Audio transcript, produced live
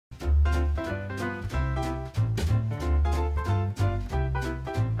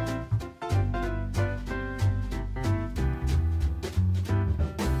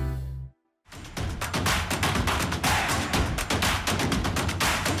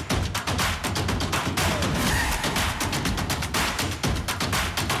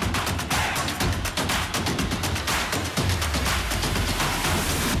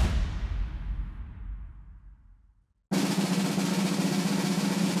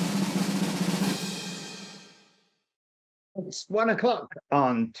It's 1 o'clock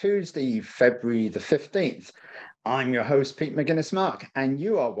on Tuesday, February the 15th. I'm your host, Pete Mouginis-Mark, and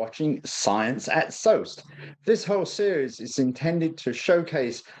you are watching Science at SOEST. This whole series is intended to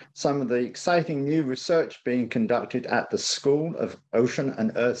showcase some of the exciting new research being conducted at the School of Ocean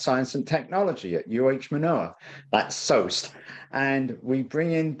and Earth Science and Technology at Manoa. That's SOEST. And we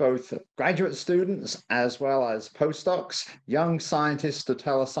bring in both graduate students as well as postdocs, young scientists to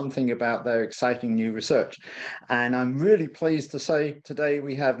tell us something about their exciting new research. And I'm really pleased to say today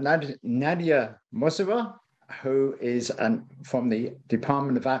we have Nadya Moisseeva, who is from the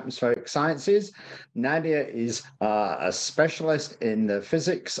Department of Atmospheric Sciences. Nadya is a specialist in the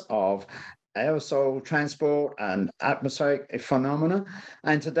physics of aerosol transport and atmospheric phenomena.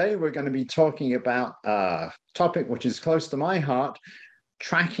 And today we're going to be talking about a topic which is close to my heart,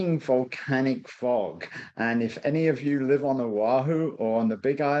 tracking volcanic fog. And if any of you live on Oahu or on the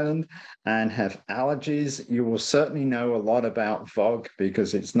Big Island and have allergies, you will certainly know a lot about fog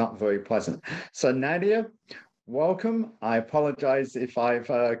because it's not very pleasant. So Nadya, welcome. I apologize if I've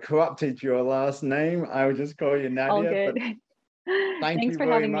corrupted your last name. I will just call you Nadya. All good. Thanks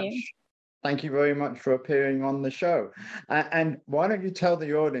for having me. Thank you very much for appearing on the show. And why don't you tell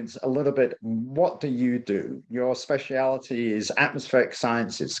the audience a little bit, what do you do? Your specialty is atmospheric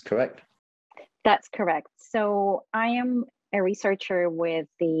sciences, correct? That's correct. So I am a researcher with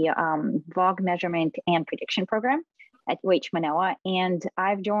the fog measurement and prediction program at Manoa, and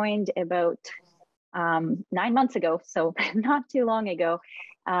I've joined about 9 months ago, so not too long ago,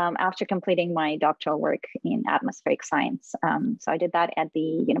 after completing my doctoral work in atmospheric science. So I did that at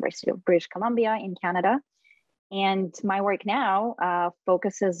the University of British Columbia in Canada. And my work now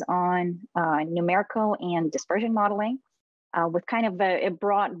focuses on numerical and dispersion modeling with kind of a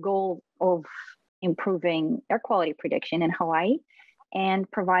broad goal of improving air quality prediction in Hawaii and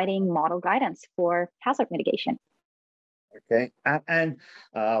providing model guidance for hazard mitigation. Okay, and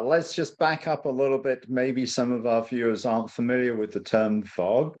let's just back up a little bit. Maybe some of our viewers aren't familiar with the term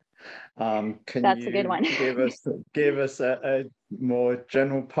fog. That's a good one. give us a more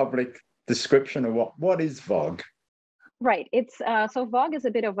general public description of what is fog? Right. It's so fog is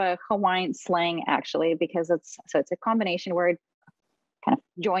a bit of a Hawaiian slang actually, because it's a combination word, kind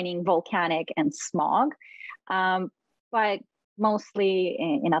of joining volcanic and smog, but mostly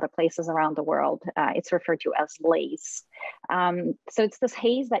in other places around the world, it's referred to as lace. So it's this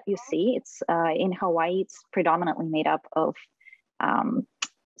haze that you see. It's in Hawaii, it's predominantly made up of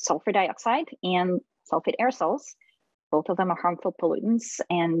sulfur dioxide and sulfate aerosols. Both of them are harmful pollutants,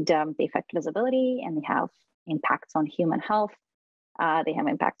 and they affect visibility, and they have impacts on human health. They have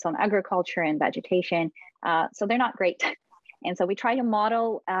impacts on agriculture and vegetation. So they're not great. And so we try to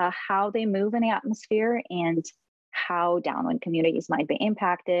model how they move in the atmosphere and how downwind communities might be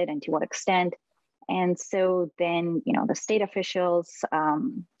impacted and to what extent. And so then, the state officials,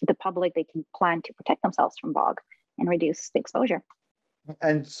 the public, they can plan to protect themselves from fog and reduce the exposure.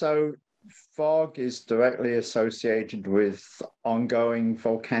 And so fog is directly associated with ongoing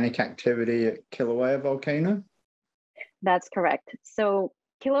volcanic activity at Kilauea volcano? That's correct. So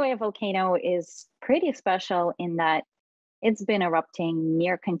Kilauea volcano is pretty special in that it's been erupting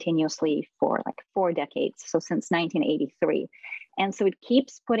near continuously for like 4 decades, so since 1983. And so it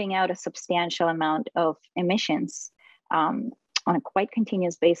keeps putting out a substantial amount of emissions on a quite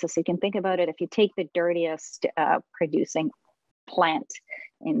continuous basis. You can think about it, if you take the dirtiest producing plant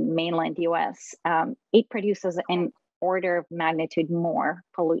in mainland US, it produces an order of magnitude more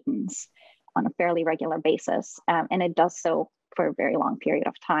pollutants on a fairly regular basis. And it does so for a very long period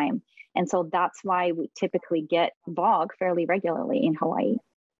of time. And so that's why we typically get fog fairly regularly in Hawaii.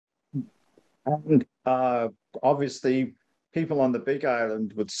 And obviously, people on the Big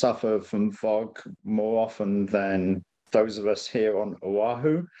Island would suffer from fog more often than those of us here on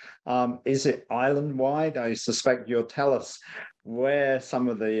Oahu. Is it island-wide? I suspect you'll tell us where some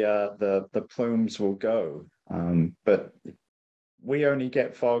of the plumes will go. But we only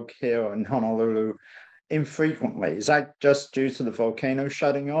get fog here in Honolulu infrequently. Is that just due to the volcano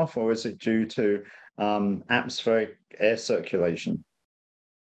shutting off, or is it due to atmospheric air circulation?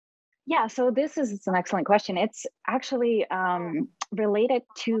 Yeah, so this is an excellent question. It's actually related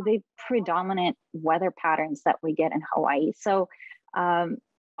to the predominant weather patterns that we get in Hawaii. So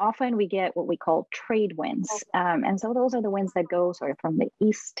often we get what we call trade winds. And so those are the winds that go sort of from the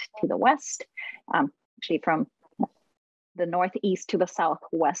east to the west, actually from the northeast to the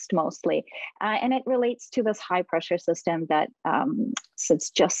southwest mostly. And it relates to this high pressure system that sits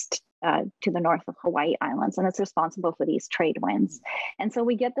just to the north of Hawaii Islands, and it's responsible for these trade winds. And so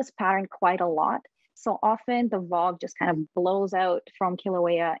we get this pattern quite a lot. So often the fog just kind of blows out from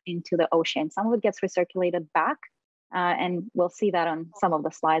Kilauea into the ocean. Some of it gets recirculated back And we'll see that on some of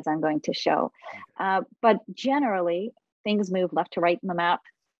the slides I'm going to show. But generally, things move left to right in the map,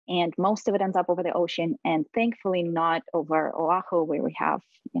 and most of it ends up over the ocean, and thankfully not over Oahu, where we have,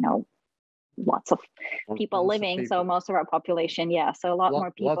 lots of people living. So most of our population, so a lot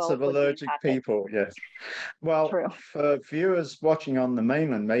more people. Lots of allergic people, yes. Well, True. For viewers watching on the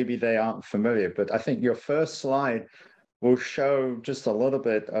mainland, maybe they aren't familiar, but I think your first slide will show just a little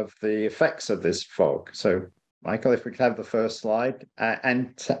bit of the effects of this fog. So, Michael, if we could have the first slide,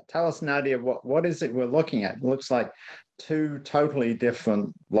 and tell us, Nadya, what is it we're looking at? It looks like two totally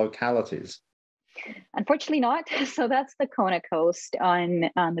different localities. Unfortunately not. So that's the Kona coast on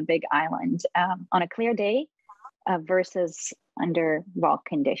the Big Island on a clear day versus under fog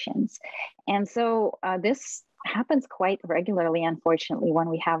conditions. And so this happens quite regularly, unfortunately, when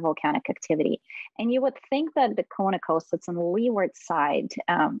we have volcanic activity. And you would think that the Kona coast sits on the leeward side,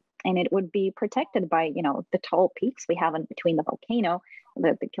 and it would be protected by, the tall peaks we have in between the volcano,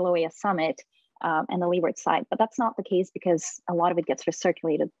 the Kilauea summit, and the leeward side. But that's not the case, because a lot of it gets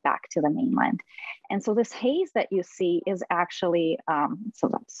recirculated back to the mainland. And so this haze that you see is actually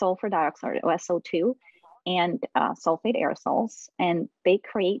sulfur dioxide, or SO2, and sulfate aerosols. And they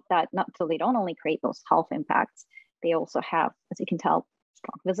create that, so they don't only create those health impacts, they also have, as you can tell,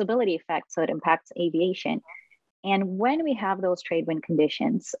 strong visibility effects. So it impacts aviation. And when we have those trade wind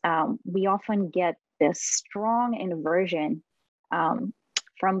conditions, we often get this strong inversion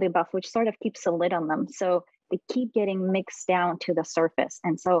from the above, which sort of keeps a lid on them. So they keep getting mixed down to the surface.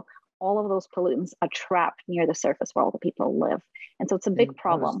 And so all of those pollutants are trapped near the surface where all the people live. And so it's a big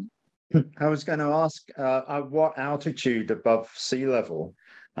problem. I was going to ask, at what altitude above sea level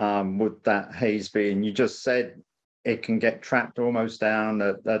would that haze be? And you just said it can get trapped almost down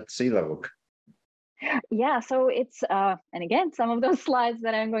at sea level. Yeah, so it's, and again, some of those slides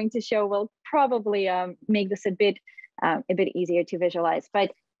that I'm going to show will probably make this a bit easier to visualize.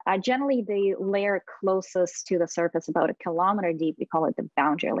 But generally, the layer closest to the surface, about 1 kilometer deep, we call it the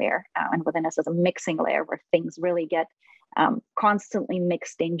boundary layer. And within us is a mixing layer where things really get constantly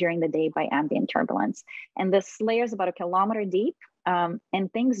mixed in during the day by ambient turbulence. And this layer is about 1 kilometer deep,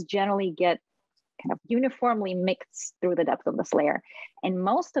 and things generally get kind of uniformly mixed through the depth of this layer. And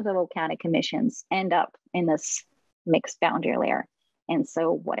most of the volcanic emissions end up in this mixed boundary layer. And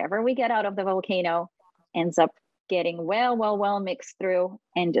so whatever we get out of the volcano ends up getting well mixed through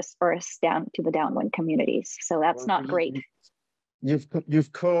and dispersed down to the downwind communities. So that's not great.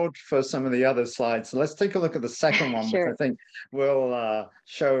 You've called for some of the other slides. So let's take a look at the second one, Sure. which I think will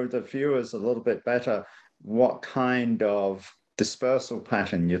show the viewers a little bit better what kind of dispersal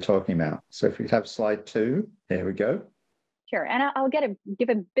pattern you're talking about. So if we have slide 2, there we go. Sure, and I'll give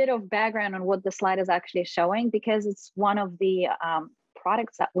a bit of background on what the slide is actually showing, because it's one of the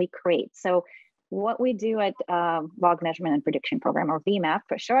products that we create. So what we do at Fog Measurement and Prediction Program, or VMAP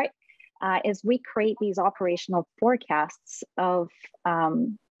for short, is we create these operational forecasts of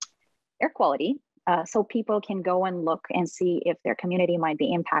air quality, so people can go and look and see if their community might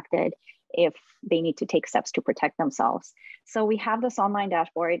be impacted, if they need to take steps to protect themselves. So we have this online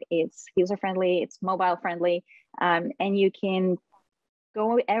dashboard. It's user-friendly, it's mobile-friendly, and you can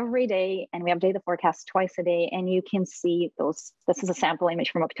go every day, and we update the forecast twice a day, and you can see those. This is a sample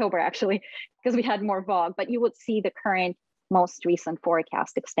image from October, actually, because we had more fog, but you would see the current most recent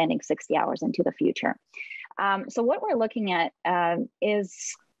forecast extending 60 hours into the future. So what we're looking at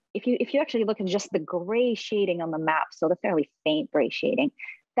is, if you actually look at just the gray shading on the map, so the fairly faint gray shading,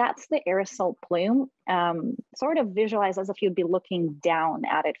 that's the aerosol plume, sort of visualized as if you'd be looking down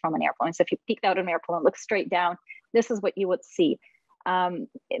at it from an airplane. So if you peeked out of an airplane and looked straight down, this is what you would see.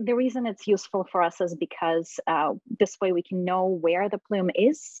 The reason it's useful for us is because this way we can know where the plume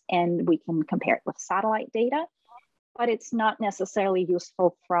is, and we can compare it with satellite data. But it's not necessarily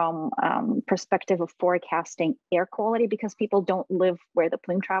useful from perspective of forecasting air quality, because people don't live where the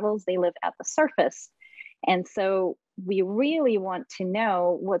plume travels, they live at the surface. And so we really want to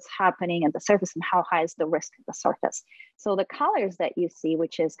know what's happening at the surface and how high is the risk at the surface. So the colors that you see,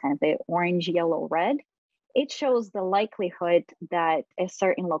 which is kind of the orange, yellow, red, it shows the likelihood that a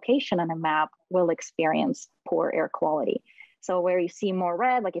certain location on a map will experience poor air quality. So where you see more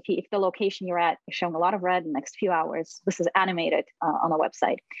red, like if the location you're at is showing a lot of red in the next few hours, this is animated on the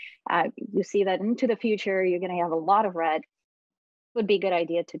website. You see that into the future, you're going to have a lot of red. Would be a good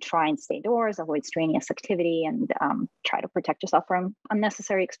idea to try and stay indoors, avoid strenuous activity, and try to protect yourself from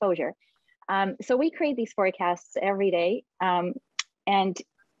unnecessary exposure. So we create these forecasts every day. And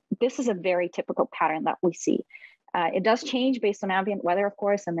this is a very typical pattern that we see. It does change based on ambient weather, of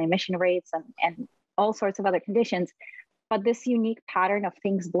course, and the emission rates and all sorts of other conditions. But this unique pattern of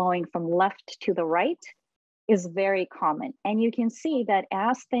things blowing from left to the right is very common. And you can see that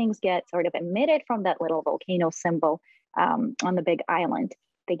as things get sort of emitted from that little volcano symbol on the big island,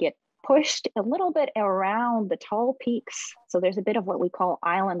 they get pushed a little bit around the tall peaks. So there's a bit of what we call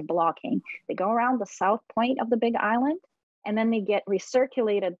island blocking. They go around the south point of the big island, and then they get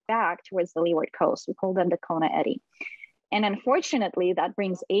recirculated back towards the leeward coast. We call them the Kona eddy. And unfortunately, that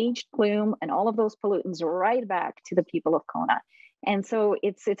brings aged plume and all of those pollutants right back to the people of Kona. And so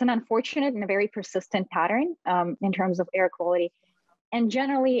it's an unfortunate and a very persistent pattern in terms of air quality. And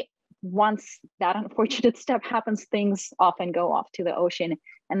generally, once that unfortunate step happens, things often go off to the ocean,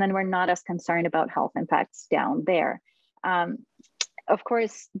 and then we're not as concerned about health impacts down there. Of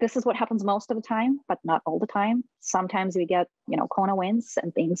course, this is what happens most of the time, but not all the time. Sometimes we get, Kona winds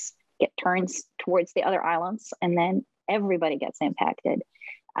and things get turns towards the other islands, and then everybody gets impacted.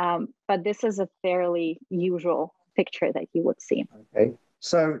 But this is a fairly usual picture that you would see. Okay.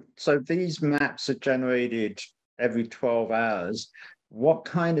 So these maps are generated every 12 hours. What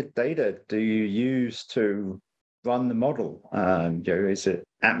kind of data do you use to run the model? Is it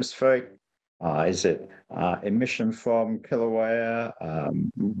atmospheric? Is it emission from Kilauea?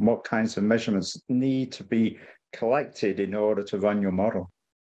 What kinds of measurements need to be collected in order to run your model?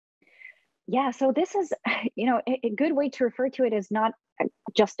 Yeah, so this is, a good way to refer to it is not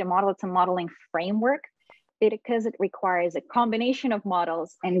just a model, it's a modeling framework, because it requires a combination of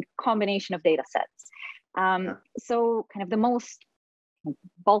models and combination of data sets. So kind of the most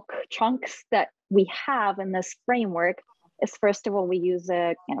bulk chunks that we have in this framework is, first of all, we use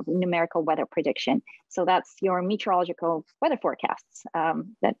a numerical weather prediction. So that's your meteorological weather forecasts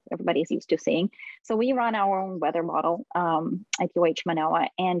that everybody's used to seeing. So we run our own weather model at UH Manoa,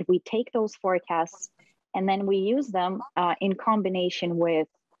 and we take those forecasts and then we use them in combination with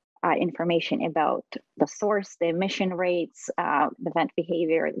information about the source, the emission rates, the vent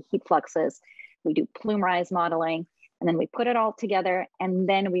behavior, the heat fluxes. We do plume rise modeling, and then we put it all together, and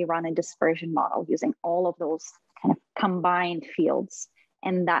then we run a dispersion model using all of those kind of combined fields.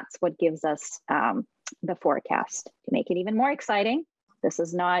 And that's what gives us the forecast. To make it even more exciting, this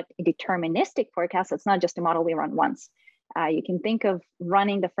is not a deterministic forecast. It's not just a model we run once. You can think of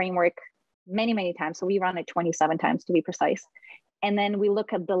running the framework many, many times. So we run it 27 times to be precise. And then we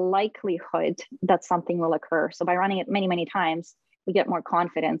look at the likelihood that something will occur. So by running it many, many times, we get more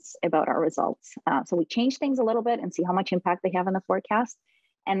confidence about our results. So we change things a little bit and see how much impact they have in the forecast.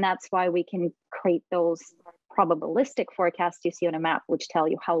 And that's why we can create those probabilistic forecasts you see on a map, which tell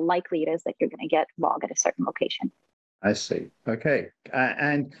you how likely it is that you're going to get fog at a certain location. I see. Okay.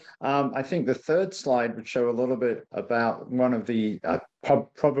 And I think the third slide would show a little bit about one of the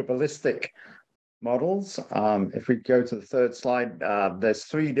probabilistic models. If we go to the third slide, there's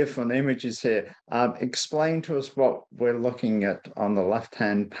three different images here. Explain to us what we're looking at on the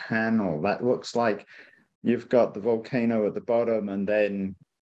left-hand panel. That looks like you've got the volcano at the bottom, and then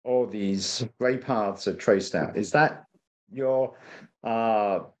all these gray paths are traced out. Is that your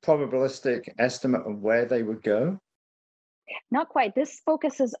probabilistic estimate of where they would go? Not quite. This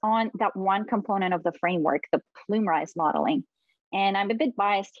focuses on that one component of the framework, the plume rise modeling. And I'm a bit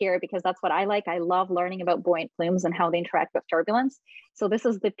biased here because that's what I like. I love learning about buoyant plumes and how they interact with turbulence. So this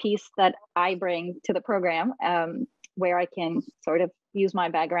is the piece that I bring to the program, where I can sort of use my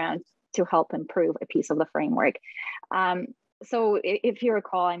background to help improve a piece of the framework. So if you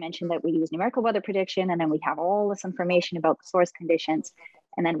recall, I mentioned that we use numerical weather prediction, and then we have all this information about the source conditions,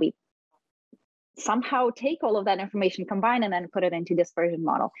 and then we somehow take all of that information, combine, and then put it into dispersion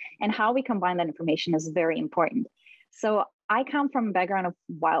model. And how we combine that information is very important. So I come from a background of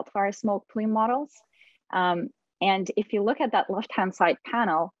wildfire smoke plume models. And if you look at that left-hand side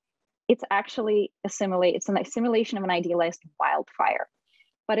panel, it's actually a simulation of an idealized wildfire.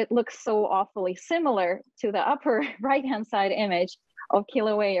 But it looks so awfully similar to the upper right-hand side image of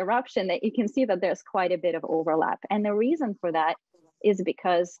Kilauea eruption that you can see that there's quite a bit of overlap. And the reason for that is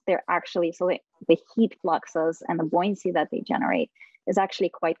because they're actually, the heat fluxes and the buoyancy that they generate is actually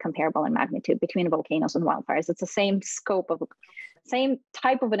quite comparable in magnitude between volcanoes and wildfires. It's the same same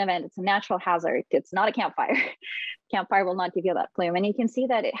type of an event. It's a natural hazard. It's not a campfire. Campfire will not give you that plume. And you can see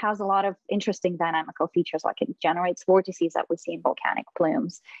that it has a lot of interesting dynamical features, like it generates vortices that we see in volcanic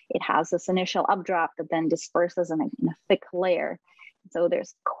plumes. It has this initial updraft that then disperses in a thick layer. So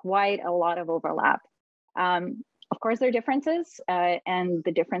there's quite a lot of overlap. Of course, there are differences, and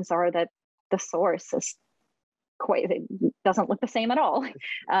the difference are that the source is it doesn't look the same at all.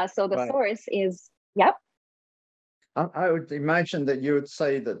 So the source is, yep. I would imagine that you would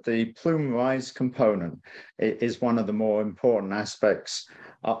say that the plume rise component is one of the more important aspects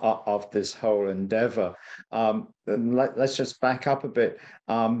of this whole endeavor. And let's just back up a bit.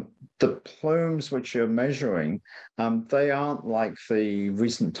 The plumes which you're measuring, they aren't like the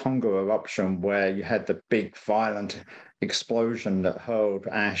recent Tonga eruption where you had the big violent explosion that hurled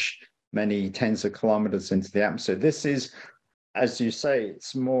ash many tens of kilometers into the atmosphere. This is, as you say,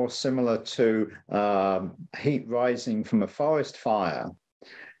 it's more similar to heat rising from a forest fire.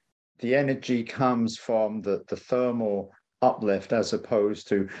 The energy comes from the thermal uplift as opposed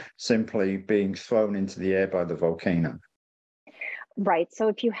to simply being thrown into the air by the volcano. Right. So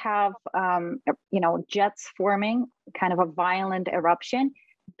if you have, jets forming, kind of a violent eruption,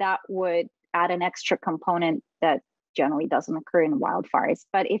 that would add an extra component that generally doesn't occur in wildfires.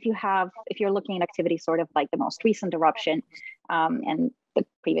 But if you're looking at activity sort of like the most recent eruption and the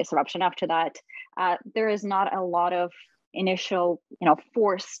previous eruption after that, there is not a lot of initial,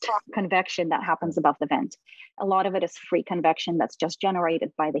 forced convection that happens above the vent. A lot of it is free convection that's just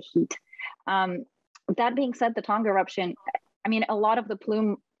generated by the heat. That being said, the Tonga eruption, a lot of the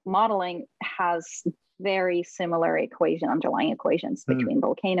plume modeling has very similar underlying equations between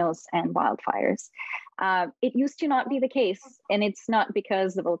volcanoes and wildfires. It used to not be the case, and it's not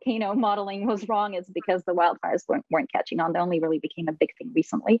because the volcano modeling was wrong, it's because the wildfires weren't catching on. They only really became a big thing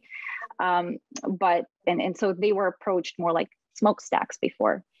recently. So they were approached more like smokestacks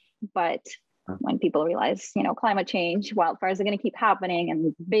before. But when people realize, climate change, wildfires are going to keep happening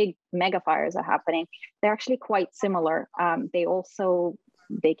and big mega fires are happening, they're actually quite similar.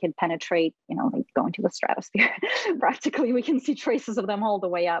 They can penetrate, they go into the stratosphere. Practically, we can see traces of them all the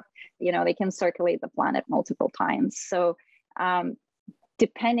way up. They can circulate the planet multiple times. So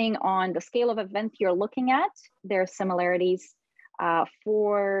depending on the scale of event you're looking at, there are similarities.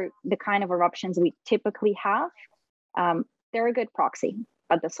 For the kind of eruptions we typically have, they're a good proxy,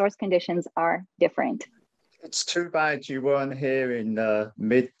 but the source conditions are different. It's too bad you weren't here in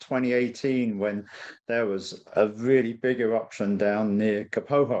mid-2018 when there was a really big eruption down near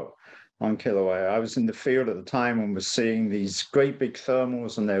Kapoho on Kilauea. I was in the field at the time and was seeing these great big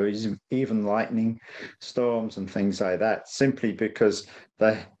thermals, and there was even lightning storms and things like that, simply because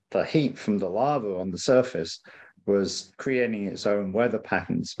the heat from the lava on the surface was creating its own weather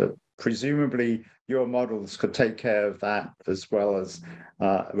patterns. But presumably your models could take care of that as well as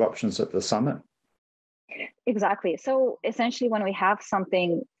eruptions at the summit. Exactly. So essentially, when we have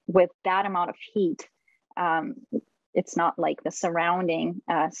something with that amount of heat, it's not like the surrounding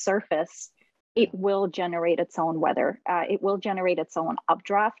surface. It will generate its own weather. It will generate its own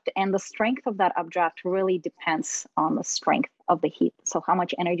updraft. And the strength of that updraft really depends on the strength of the heat. So how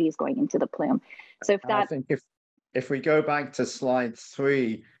much energy is going into the plume. So I think if we go back to slide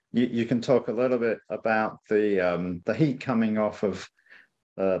 3, you can talk a little bit about the heat coming off of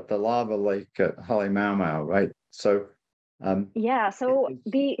the lava lake at Halemaumau, right? So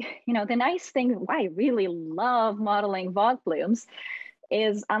the nice thing why I really love modeling fog plumes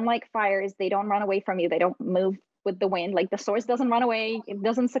is, unlike fires, they don't run away from you. They don't move with the wind. Like the source doesn't run away. It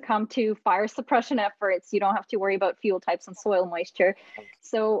doesn't succumb to fire suppression efforts. You don't have to worry about fuel types and soil moisture.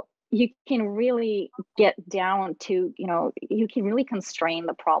 So you can really get down to, you can really constrain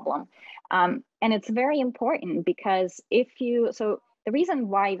the problem. And it's very important because the reason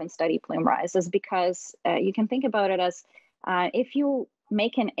why I even study plume rise is because you can think about it as if you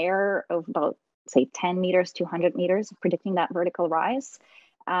make an error of about, say, 10 meters to 100 meters, predicting that vertical rise,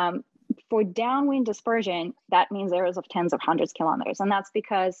 for downwind dispersion, that means errors of tens of hundreds of kilometers. And that's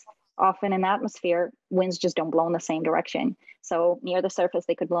because often in the atmosphere, winds just don't blow in the same direction. So near the surface,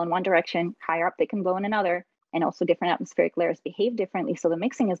 they could blow in one direction, higher up, they can blow in another. And also different atmospheric layers behave differently. So the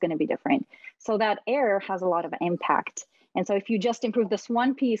mixing is going to be different. So that error has a lot of impact. And so if you just improve this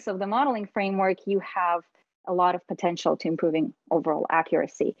one piece of the modeling framework, you have a lot of potential to improving overall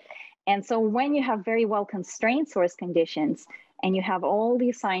accuracy. And so when you have very well constrained source conditions, and you have all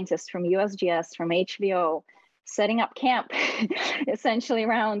these scientists from USGS, from HVO, setting up camp essentially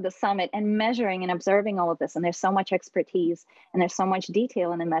around the summit and measuring and observing all of this, and there's so much expertise and there's so much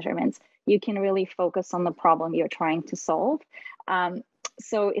detail in the measurements, you can really focus on the problem you're trying to solve.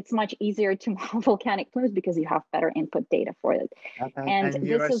 So it's much easier to model volcanic plumes because you have better input data for it. And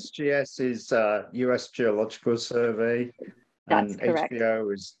USGS is US Geological Survey. That's and correct.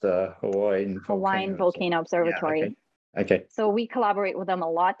 HVO is the Hawaiian Volcano Observatory. Yeah, okay. So we collaborate with them a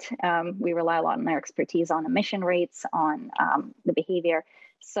lot. We rely a lot on their expertise on emission rates, on the behavior.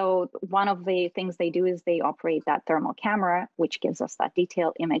 So one of the things they do is they operate that thermal camera, which gives us that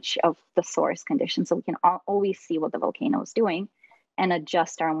detailed image of the source condition. So we can always see what the volcano is doing and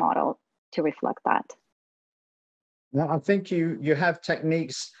adjust our model to reflect that. Now, I think you have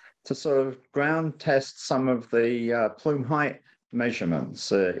techniques to sort of ground test some of the plume height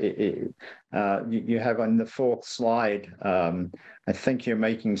measurements. You have on the fourth slide, I think you're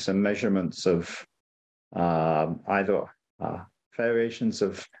making some measurements of either variations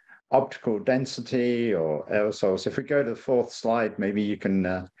of optical density or aerosols. If we go to the fourth slide, maybe you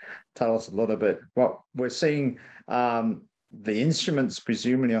can tell us a little bit what we're seeing. The instruments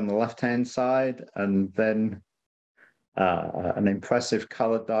presumably on the left-hand side, and then an impressive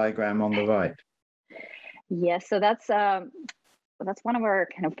color diagram on the right. Yes, so that's one of our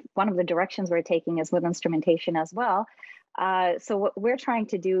one of the directions we're taking is with instrumentation as well. So what we're trying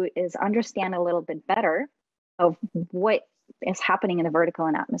to do is understand a little bit better of what is happening in the vertical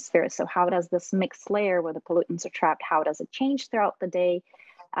and atmosphere. So how does this mixed layer where the pollutants are trapped, how does it change throughout the day?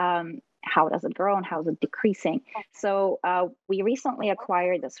 How does it grow and how is it decreasing? So we recently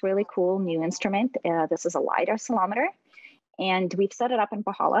acquired this really cool new instrument. This is a LiDAR ceilometer, and we've set it up in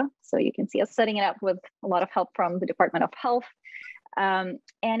Pahala. So you can see us setting it up with a lot of help from the Department of Health. And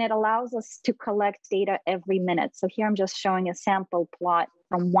it allows us to collect data every minute. So here I'm just showing a sample plot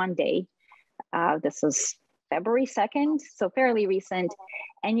from one day. This is February 2nd, so fairly recent.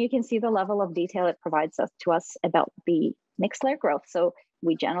 And you can see the level of detail it provides to us about the mixed layer growth. So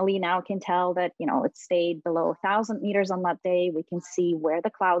we generally now can tell that, it stayed below 1,000 meters on that day. We can see where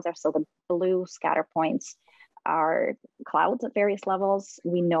the clouds are. So the blue scatter points are clouds at various levels.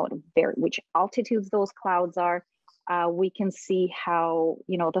 We know which altitudes those clouds are. We can see how,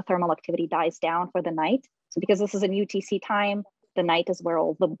 the thermal activity dies down for the night. So because this is an UTC time, the night is where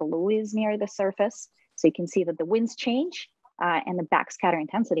all the blue is near the surface. So you can see that the winds change and the backscatter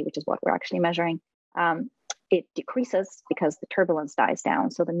intensity, which is what we're actually measuring, it decreases because the turbulence dies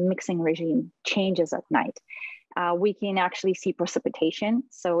down. So the mixing regime changes at night. We can actually see precipitation.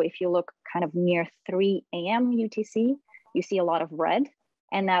 So if you look kind of near 3 a.m. UTC, you see a lot of red,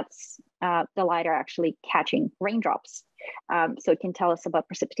 and that's the LiDAR actually catching raindrops. So it can tell us about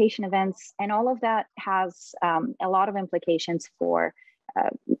precipitation events, and all of that has a lot of implications for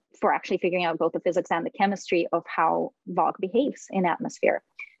actually figuring out both the physics and the chemistry of how VOG behaves in atmosphere.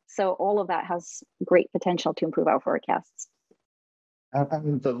 So all of that has great potential to improve our forecasts.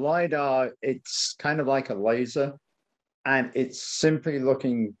 The LiDAR, it's kind of like a laser, and it's simply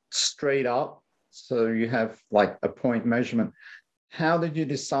looking straight up. So you have like a point measurement. How did you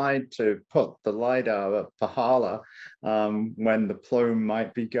decide to put the LiDAR at Pahala when the plume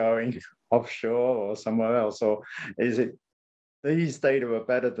might be going offshore or somewhere else? Or is it these data are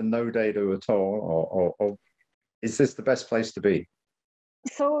better than no data at all? Or is this the best place to be?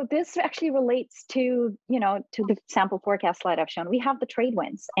 So this actually relates to, to the sample forecast slide I've shown. We have the trade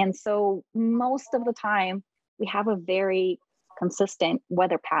winds. And so most of the time we have a very consistent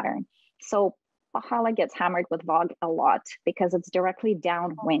weather pattern. So Pahala gets hammered with VOG a lot because it's directly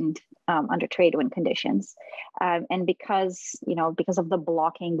downwind under trade wind conditions. And because of the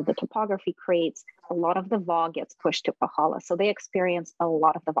blocking that the topography creates, a lot of the VOG gets pushed to Pahala. So they experience a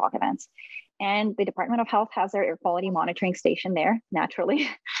lot of the VOG events. And the Department of Health has their air quality monitoring station there, naturally.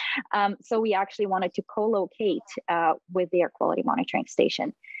 So we actually wanted to co-locate with the air quality monitoring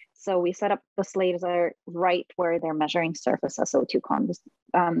station. So we set up the laser right where they're measuring surface SO2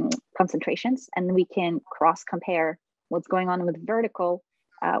 concentrations, and we can cross-compare what's going on with vertical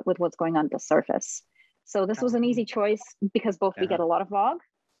with what's going on at the surface. So this was an easy choice because both we get a lot of VOG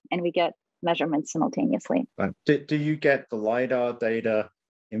and we get measurements simultaneously. But do you get the LiDAR data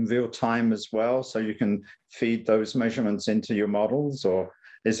in real time as well, so you can feed those measurements into your models, or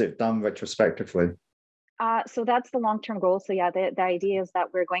is it done retrospectively? So that's the long-term goal. So yeah, the idea is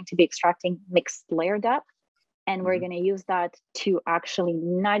that we're going to be extracting mixed layer depth, and we're going to use that to actually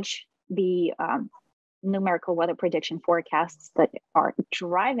nudge the numerical weather prediction forecasts that are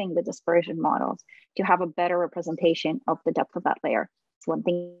driving the dispersion models to have a better representation of the depth of that layer. So when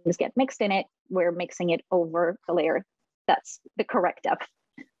things get mixed in it, we're mixing it over the layer that's the correct depth.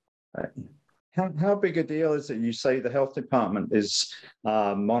 Right. How big a deal is it? You say the health department is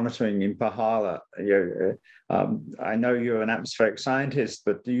monitoring in Pahala. I know you're an atmospheric scientist,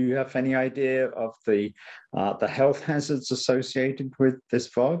 but do you have any idea of the health hazards associated with this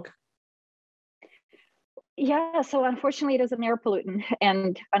fog? Yeah, so unfortunately, it is an air pollutant,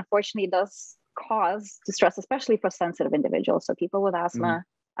 and unfortunately, it does cause distress, especially for sensitive individuals. So people with asthma,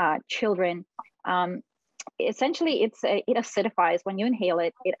 children. Essentially, it acidifies when you inhale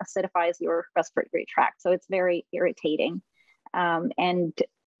it. It acidifies your respiratory tract, so it's very irritating. And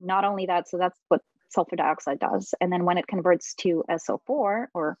not only that, so that's what sulfur dioxide does. And then when it converts to SO4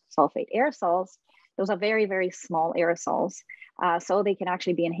 or sulfate aerosols, those are very, very small aerosols. So they can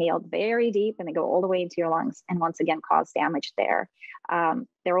actually be inhaled very deep and they go all the way into your lungs and once again cause damage there.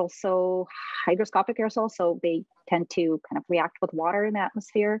 They're also hygroscopic aerosols, so they tend to kind of react with water in the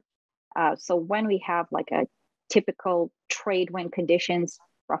atmosphere. So when we have like a typical trade wind conditions,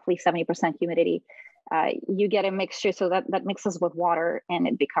 roughly 70% humidity, you get a mixture, so that mixes with water and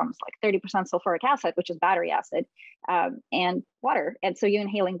it becomes like 30% sulfuric acid, which is battery acid, and water. And so you're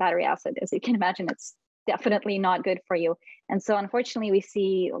inhaling battery acid. As you can imagine, it's definitely not good for you. And so unfortunately, we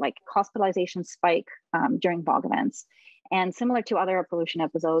see like hospitalization spike during fog events. And similar to other pollution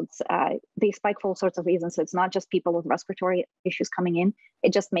episodes, they spike for all sorts of reasons. So it's not just people with respiratory issues coming in,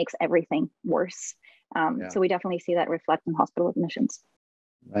 it just makes everything worse. So we definitely see that reflect in hospital admissions.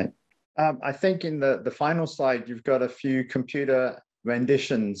 Right. I think in the final slide, you've got a few computer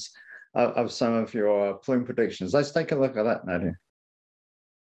renditions of some of your plume predictions. Let's take a look at that, Nadya.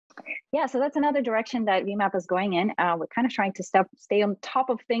 Yeah, so that's another direction that VMAP is going in. We're kind of trying to stay on top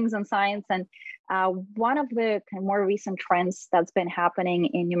of things in science. And one of the more recent trends that's been happening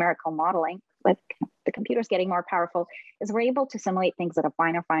in numerical modeling, with the computers getting more powerful, is we're able to simulate things at a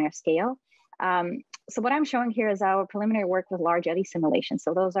finer scale. So what I'm showing here is our preliminary work with large eddy simulations.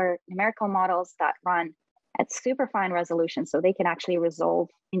 So those are numerical models that run at super fine resolution, so they can actually resolve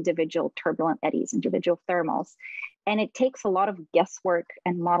individual turbulent eddies, individual thermals. And it takes a lot of guesswork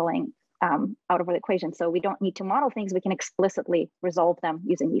and modeling out of the equation. So we don't need to model things, we can explicitly resolve them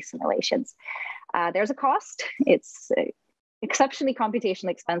using these simulations. There's a cost. It's exceptionally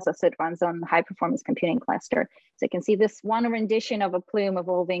computationally expensive, so it runs on high performance computing cluster. So you can see this one rendition of a plume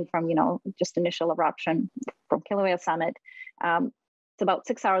evolving from, just initial eruption from Kilauea summit. It's about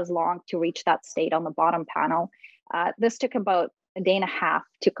 6 hours long to reach that state on the bottom panel. This took about a day and a half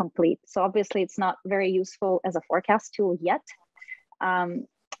to complete. So obviously it's not very useful as a forecast tool yet,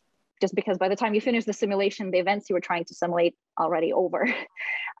 just because by the time you finish the simulation, the events you were trying to simulate already over.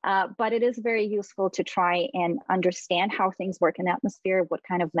 But it is very useful to try and understand how things work in the atmosphere, what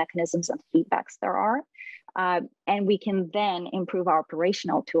kind of mechanisms and feedbacks there are. And we can then improve our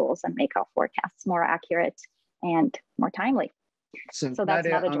operational tools and make our forecasts more accurate and more timely. So that's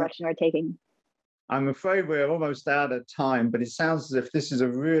Nadya, another direction we're taking. I'm afraid we're almost out of time, but it sounds as if this is a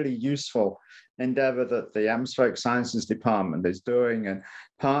really useful endeavor that the Atmospheric Sciences Department is doing and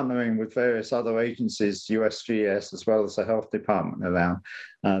partnering with various other agencies, USGS, as well as the Health Department around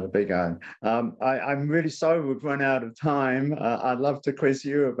the Big Island. I'm really sorry we've run out of time. I'd love to quiz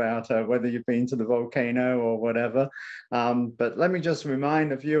you about whether you've been to the volcano or whatever. But let me just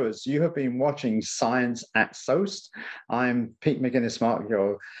remind the viewers, you have been watching Science at SOEST. I'm Pete Mouginis-Mark,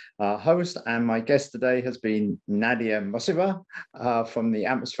 your host, and my guest today has been Nadya Moisseeva from the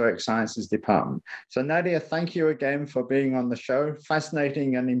Atmospheric Sciences Department. So Nadya, thank you again for being on the show.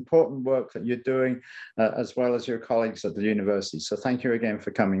 Fascinating and important work that you're doing, as well as your colleagues at the university. So thank you again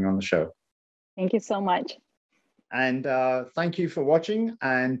for coming on the show. Thank you so much. And thank you for watching.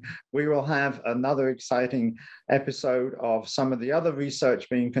 And we will have another exciting episode of some of the other research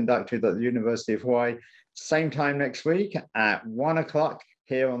being conducted at the University of Hawaii, same time next week at 1 o'clock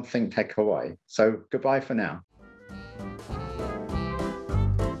here on ThinkTech Hawaii. So goodbye for now.